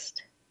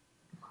most?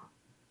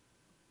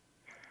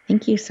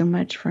 Thank you so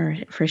much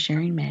for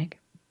sharing, Meg.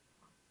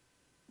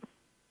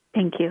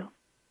 Thank you.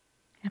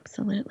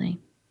 Absolutely.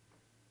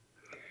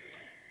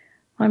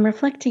 Well, I'm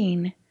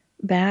reflecting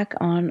back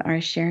on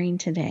our sharing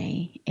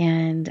today,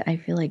 and I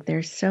feel like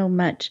there's so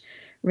much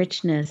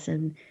richness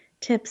and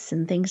tips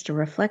and things to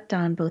reflect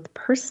on, both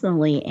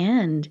personally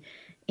and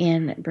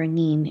in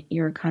bringing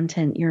your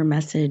content, your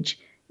message,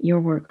 your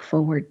work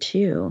forward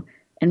too,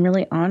 and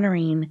really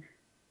honoring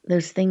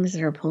those things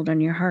that are pulled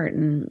on your heart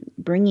and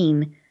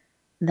bringing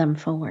them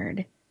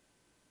forward.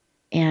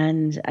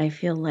 And I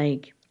feel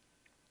like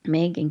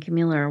Meg and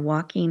Camila are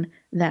walking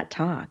that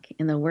talk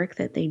in the work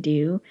that they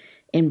do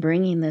in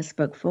bringing this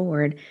book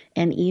forward,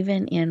 and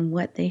even in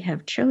what they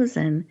have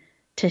chosen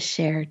to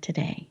share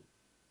today.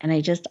 And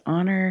I just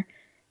honor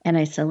and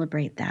I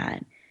celebrate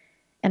that.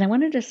 And I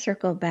wanted to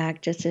circle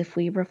back, just if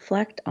we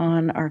reflect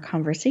on our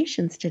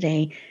conversations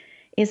today,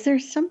 is there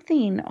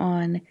something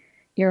on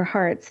your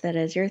hearts that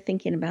as you're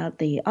thinking about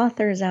the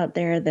authors out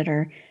there that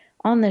are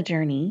on the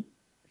journey,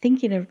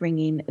 thinking of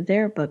bringing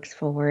their books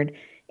forward,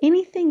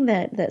 anything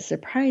that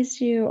surprised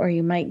you or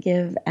you might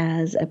give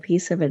as a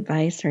piece of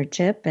advice or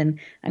tip? And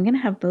I'm going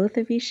to have both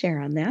of you share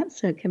on that.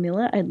 So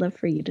Camila, I'd love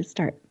for you to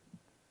start.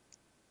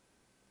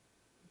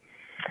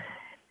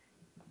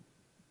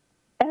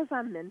 As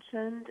I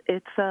mentioned,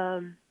 it's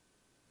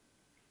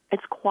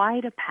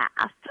quite a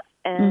path,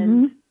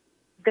 and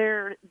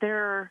there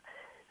are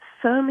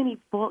so many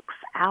books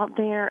out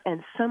there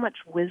and so much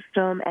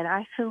wisdom, and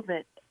I feel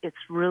that it's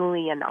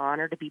really an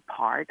honor to be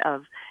part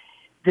of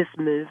this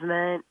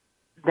movement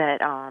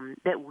that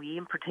we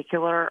in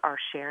particular are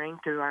sharing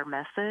through our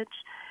message.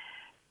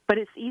 But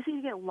it's easy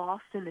to get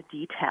lost in the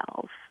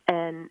details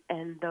and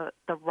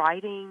the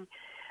writing,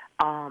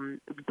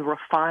 the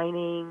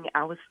refining.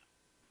 I was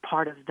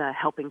part of the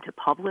helping to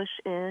publish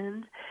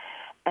end,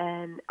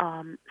 and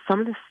some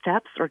of the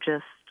steps are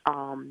just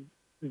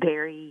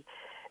very,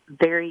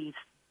 very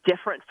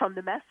different from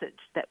the message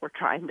that we're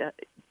trying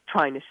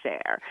to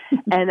share.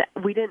 And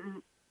we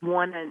didn't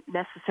want to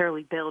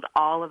necessarily build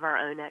all of our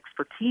own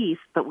expertise,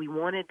 but we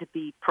wanted to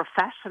be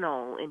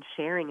professional in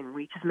sharing and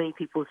reach as many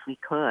people as we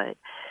could.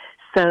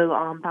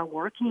 So by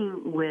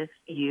working with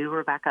you,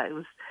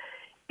 Rebecca,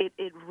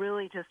 it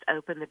really just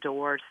opened the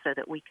doors so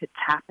that we could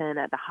tap in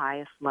at the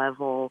highest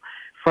level,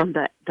 from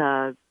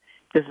the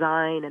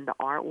design and the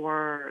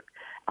artwork,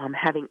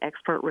 having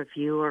expert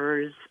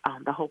reviewers,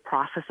 the whole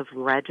process of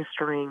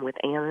registering with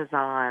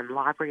Amazon,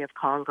 Library of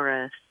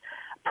Congress,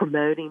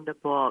 promoting the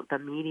book, the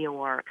media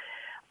work.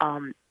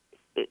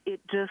 It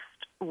just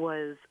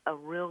was a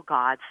real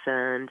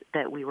godsend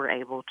that we were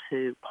able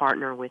to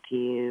partner with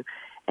you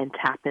and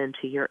tap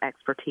into your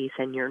expertise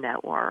and your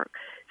network.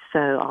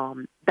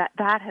 So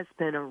that has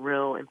been a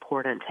real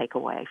important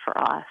takeaway for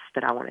us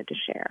that I wanted to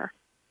share.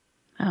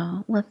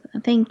 Oh, well,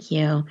 thank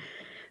you.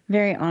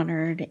 Very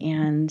honored,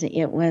 and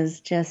it was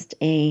just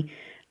a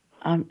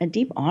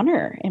deep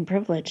honor and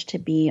privilege to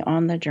be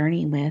on the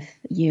journey with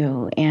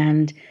you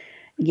and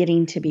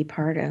getting to be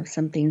part of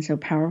something so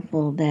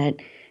powerful that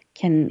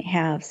can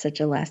have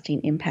such a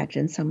lasting impact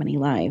in so many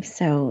lives.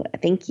 So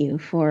thank you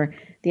for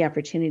the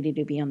opportunity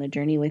to be on the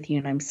journey with you,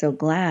 and I'm so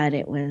glad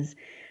it was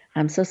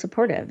so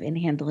supportive in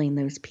handling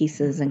those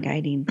pieces and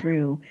guiding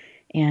through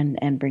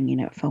and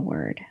bringing it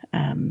forward.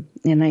 And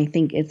I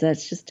think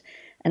that's just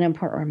an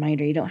important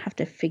reminder. You don't have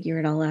to figure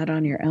it all out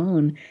on your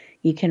own.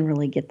 You can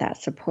really get that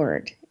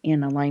support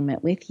in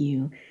alignment with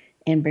you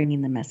and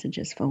bringing the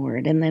messages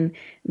forward. And then,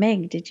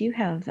 Meg, did you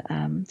have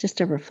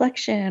just a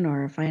reflection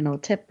or a final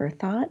tip or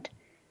thought?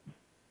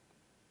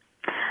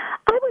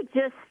 I would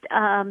just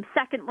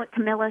second what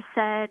Camila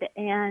said,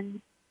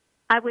 and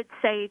I would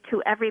say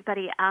to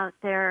everybody out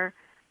there,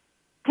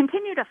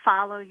 continue to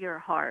follow your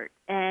heart.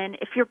 And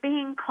if you're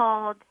being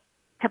called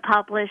to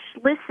publish,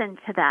 listen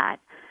to that.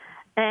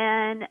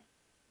 And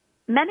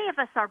many of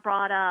us are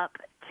brought up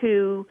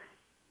to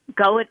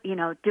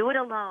do it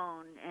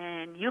alone,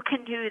 and you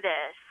can do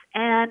this.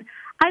 And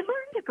I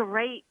learned a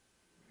great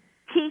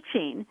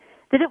teaching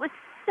that it was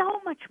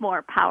so much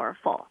more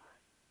powerful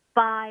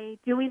by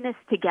doing this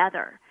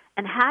together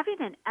and having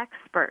an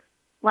expert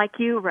like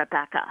you,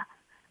 Rebecca,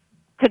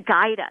 to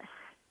guide us.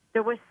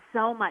 There was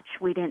so much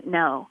we didn't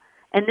know.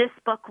 And this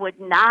book would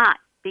not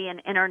be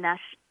an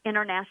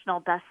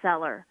international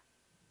bestseller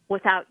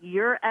without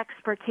your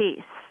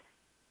expertise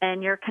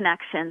and your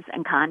connections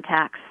and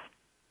contacts,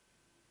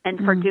 and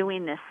for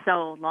doing this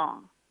so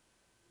long.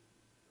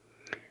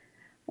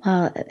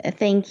 Well,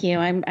 thank you.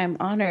 I'm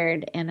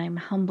honored and I'm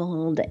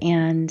humbled,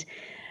 and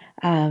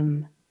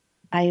I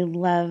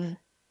love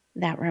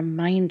that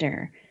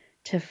reminder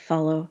to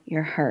follow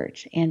your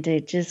heart and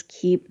to just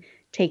keep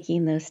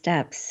taking those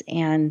steps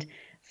and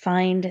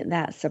find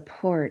that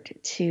support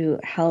to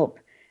help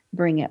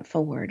bring it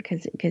forward,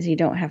 because you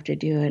don't have to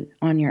do it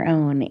on your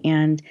own.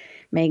 And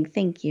Meg,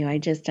 thank you.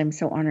 I'm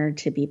so honored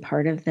to be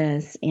part of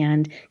this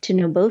and to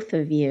know both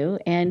of you,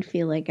 and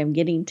feel like I'm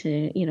getting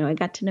to, I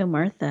got to know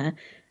Martha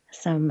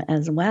some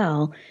as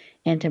well,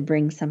 and to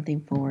bring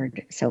something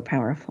forward so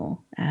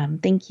powerful.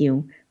 Thank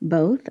you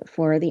both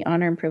for the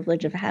honor and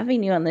privilege of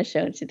having you on the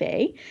show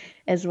today,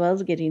 as well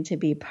as getting to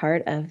be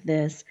part of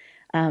this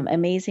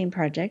amazing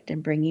project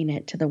and bringing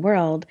it to the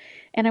world.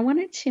 And I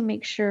wanted to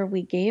make sure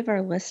we gave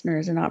our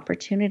listeners an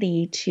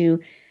opportunity to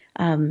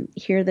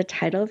hear the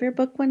title of your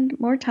book one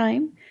more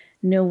time,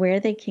 know where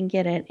they can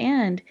get it,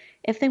 and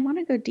if they want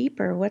to go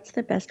deeper, what's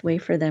the best way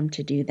for them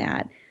to do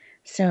that?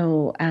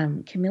 So,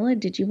 Camilla,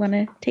 did you want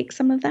to take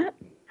some of that?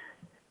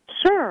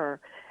 Sure.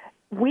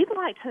 We'd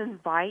like to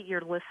invite your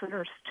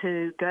listeners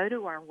to go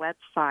to our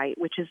website,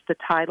 which is the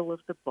title of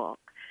the book,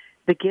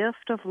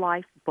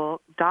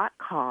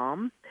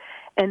 thegiftoflifebook.com,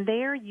 and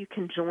there you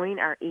can join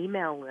our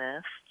email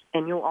list,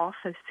 and you'll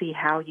also see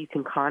how you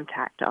can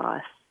contact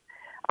us.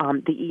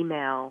 The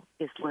email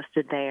is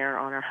listed there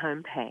on our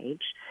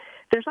homepage.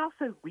 There's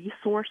also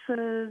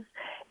resources.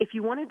 If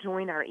you want to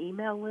join our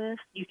email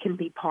list, you can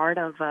be part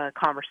of a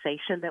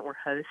conversation that we're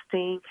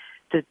hosting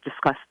to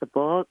discuss the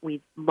book.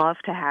 We'd love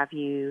to have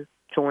you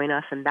join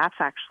us, and that's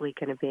actually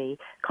going to be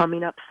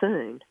coming up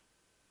soon.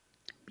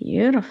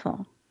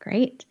 Beautiful.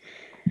 Great.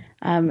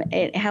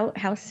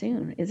 How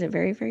soon? Is it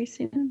very, very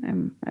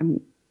soon?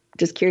 I'm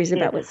just curious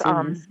about what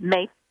soon is.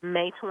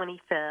 May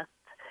 25th,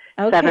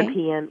 okay. 7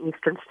 p.m.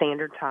 Eastern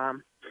Standard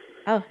Time.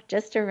 Oh,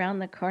 just around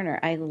the corner.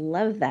 I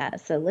love that.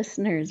 So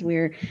listeners,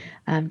 we're,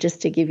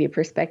 just to give you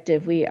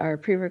perspective, we are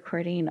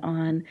pre-recording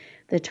on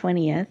the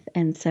 20th.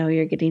 And so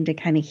you're getting to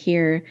kind of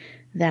hear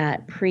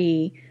that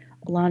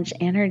pre-launch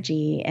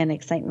energy and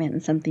excitement,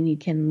 and something you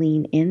can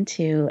lean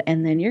into.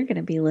 And then you're going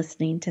to be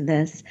listening to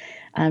this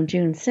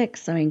June 6th.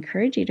 So I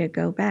encourage you to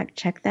go back,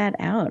 check that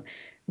out,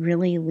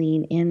 really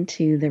lean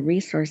into the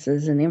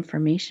resources and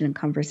information and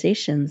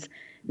conversations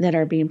that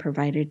are being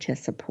provided to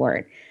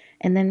support.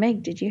 And then,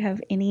 Meg, did you have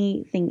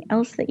anything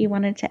else that you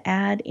wanted to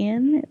add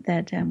in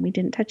that we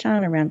didn't touch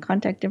on around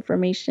contact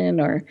information,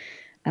 or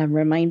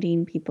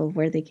reminding people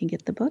where they can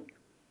get the book?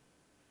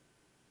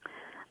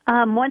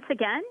 Once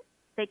again,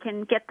 they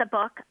can get the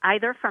book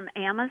either from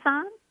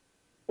Amazon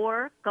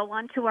or go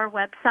onto our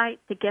website,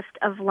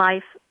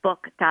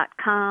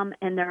 thegiftoflifebook.com,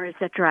 and there is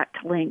a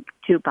direct link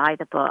to buy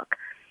the book.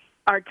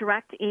 Our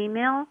direct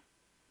email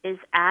is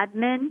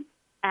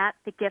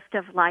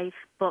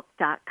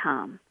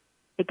admin@thegiftoflifebook.com.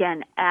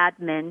 Again,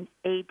 admin,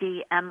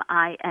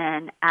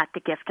 ADMIN,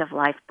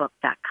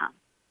 @thegiftoflifebook.com.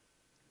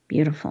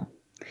 Beautiful.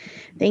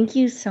 Thank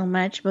you so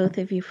much, both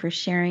of you, for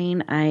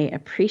sharing. I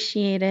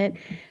appreciate it.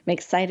 I'm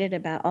excited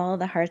about all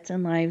the hearts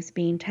and lives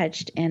being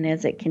touched, and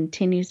as it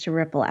continues to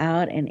ripple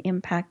out and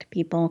impact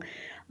people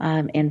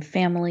and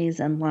families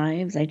and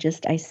lives,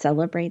 I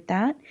celebrate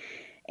that.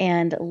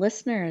 And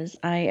listeners,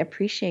 I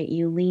appreciate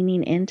you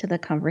leaning into the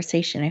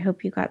conversation. I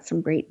hope you got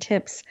some great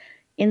tips,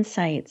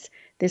 insights.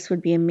 This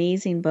would be an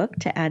amazing book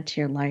to add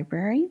to your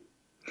library,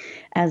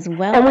 as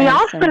well. And we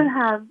also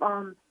have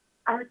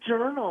our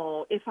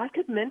journal. If I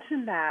could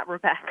mention that,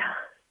 Rebecca.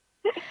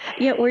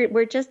 Yeah,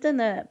 we're just in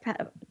the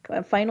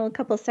final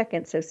couple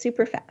seconds, so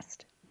super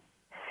fast.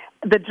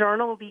 The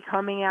journal will be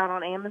coming out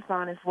on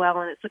Amazon as well,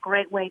 and it's a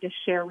great way to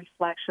share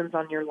reflections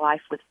on your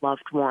life with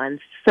loved ones.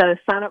 So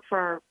sign up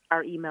for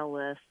our email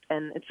list,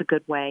 and it's a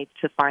good way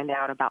to find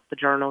out about the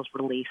journal's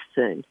release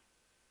soon.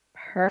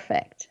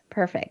 Perfect.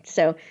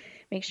 So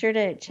make sure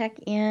to check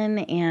in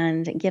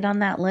and get on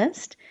that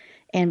list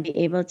and be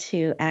able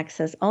to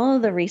access all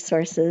of the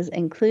resources,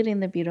 including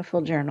the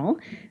beautiful journal,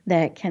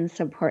 that can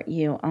support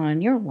you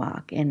on your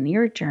walk and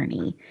your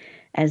journey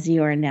as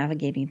you are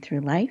navigating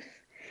through life.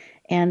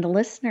 And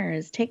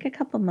listeners, take a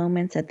couple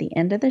moments at the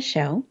end of the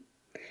show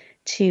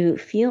to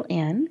feel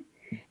in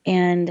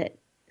and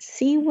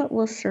see what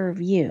will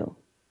serve you.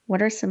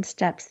 What are some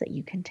steps that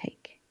you can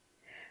take?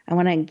 I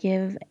want to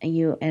give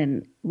you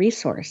a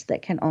resource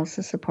that can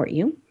also support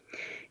you.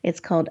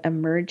 It's called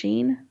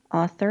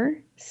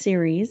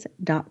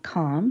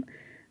emergingauthorseries.com,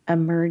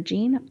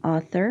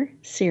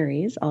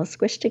 emergingauthorseries, all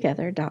squished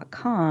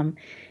together.com.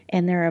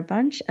 And there are a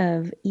bunch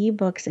of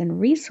ebooks and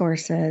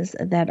resources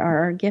that are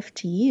our gift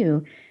to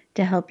you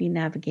to help you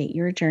navigate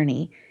your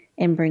journey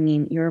in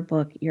bringing your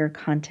book, your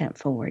content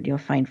forward. You'll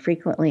find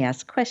frequently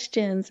asked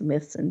questions,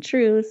 myths and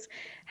truths,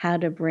 how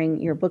to bring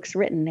your books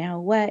written, now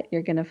what.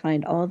 You're going to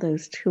find all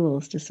those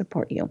tools to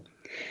support you.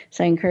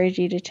 So I encourage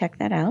you to check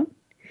that out.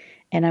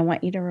 And I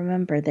want you to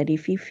remember that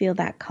if you feel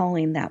that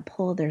calling, that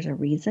pull, there's a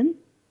reason.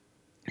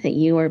 that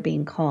you are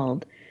being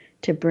called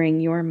to bring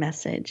your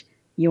message,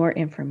 your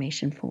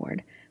information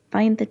forward.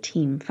 Find the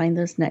team, find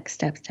those next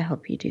steps to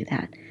help you do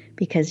that,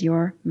 because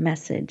your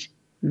message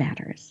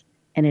matters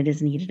and it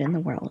is needed in the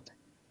world.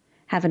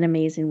 Have an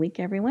amazing week,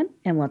 everyone,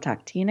 and we'll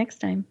talk to you next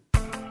time.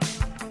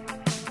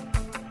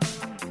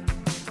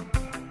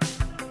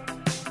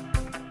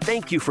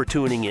 Thank you for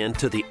tuning in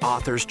to The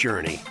Author's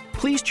Journey.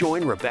 Please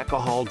join Rebecca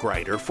Hall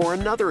Gruyter for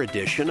another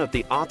edition of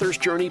the Author's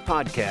Journey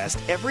podcast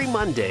every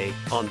Monday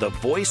on the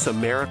Voice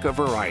America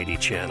Variety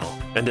Channel.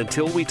 And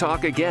until we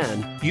talk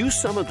again, use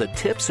some of the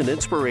tips and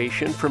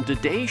inspiration from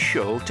today's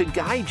show to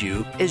guide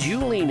you as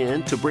you lean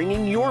in to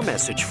bringing your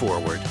message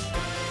forward.